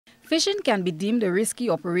Fishing can be deemed a risky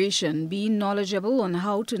operation. Being knowledgeable on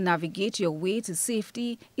how to navigate your way to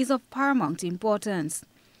safety is of paramount importance.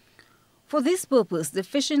 For this purpose, the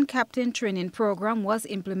Fishing Captain Training Program was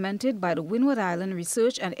implemented by the Windward Island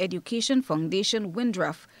Research and Education Foundation,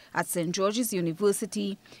 WINDREF, at St. George's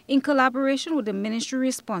University in collaboration with the ministry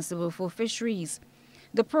responsible for fisheries.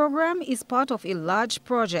 The program is part of a large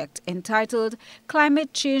project entitled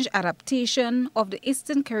Climate Change Adaptation of the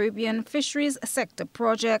Eastern Caribbean Fisheries Sector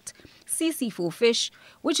Project, CC4Fish,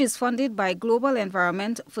 which is funded by Global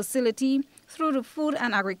Environment Facility through the Food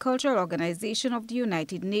and Agricultural Organization of the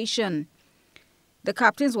United Nations. The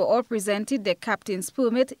captains were all presented their captain's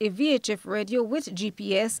permit, a VHF radio with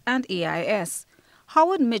GPS and AIS.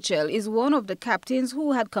 Howard Mitchell is one of the captains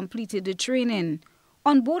who had completed the training.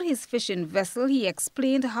 On board his fishing vessel, he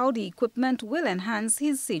explained how the equipment will enhance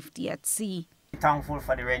his safety at sea. Thankful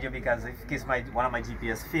for the radio because in case one of my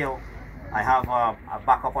GPS fail, I have a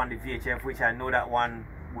backup on the VHF, which I know that one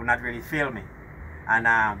will not really fail me. And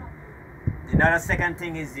another second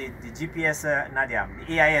thing is the GPS,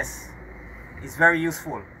 the AIS is very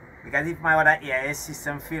useful because if my other AIS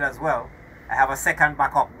system fail as well, I have a second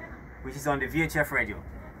backup, which is on the VHF radio,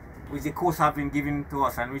 which the coast have been giving to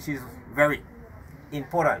us and which is very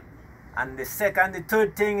important. And the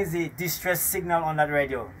third thing is the distress signal on that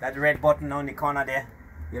radio. That red button on the corner there,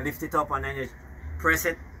 you lift it up and then you press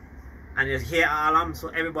it and you hear an alarm so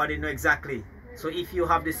everybody know exactly. So if you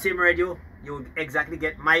have the same radio, you exactly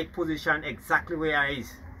get my position exactly where it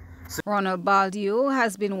is. Ronald Baldio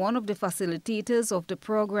has been one of the facilitators of the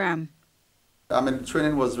program. The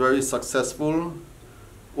training was very successful.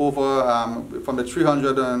 From the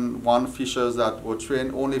 301 fishers that were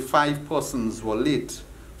trained, only 5 persons were late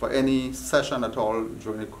for any session at all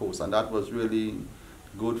during the course, and that was really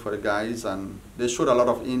good for the guys, and they showed a lot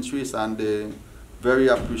of interest and they very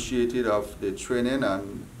appreciated of the training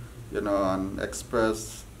and and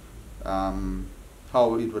expressed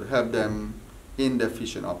how it would help them in their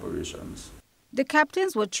fishing operations. The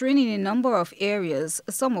captains were trained in a number of areas,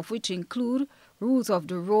 some of which include rules of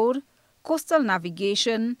the road, coastal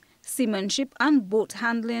navigation, seamanship and boat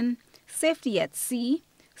handling, safety at sea,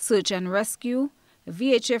 search and rescue,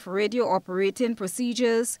 VHF radio operating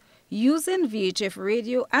procedures, using VHF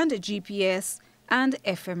radio and GPS and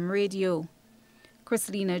FM radio.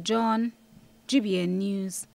 Chrislina John, GBN News.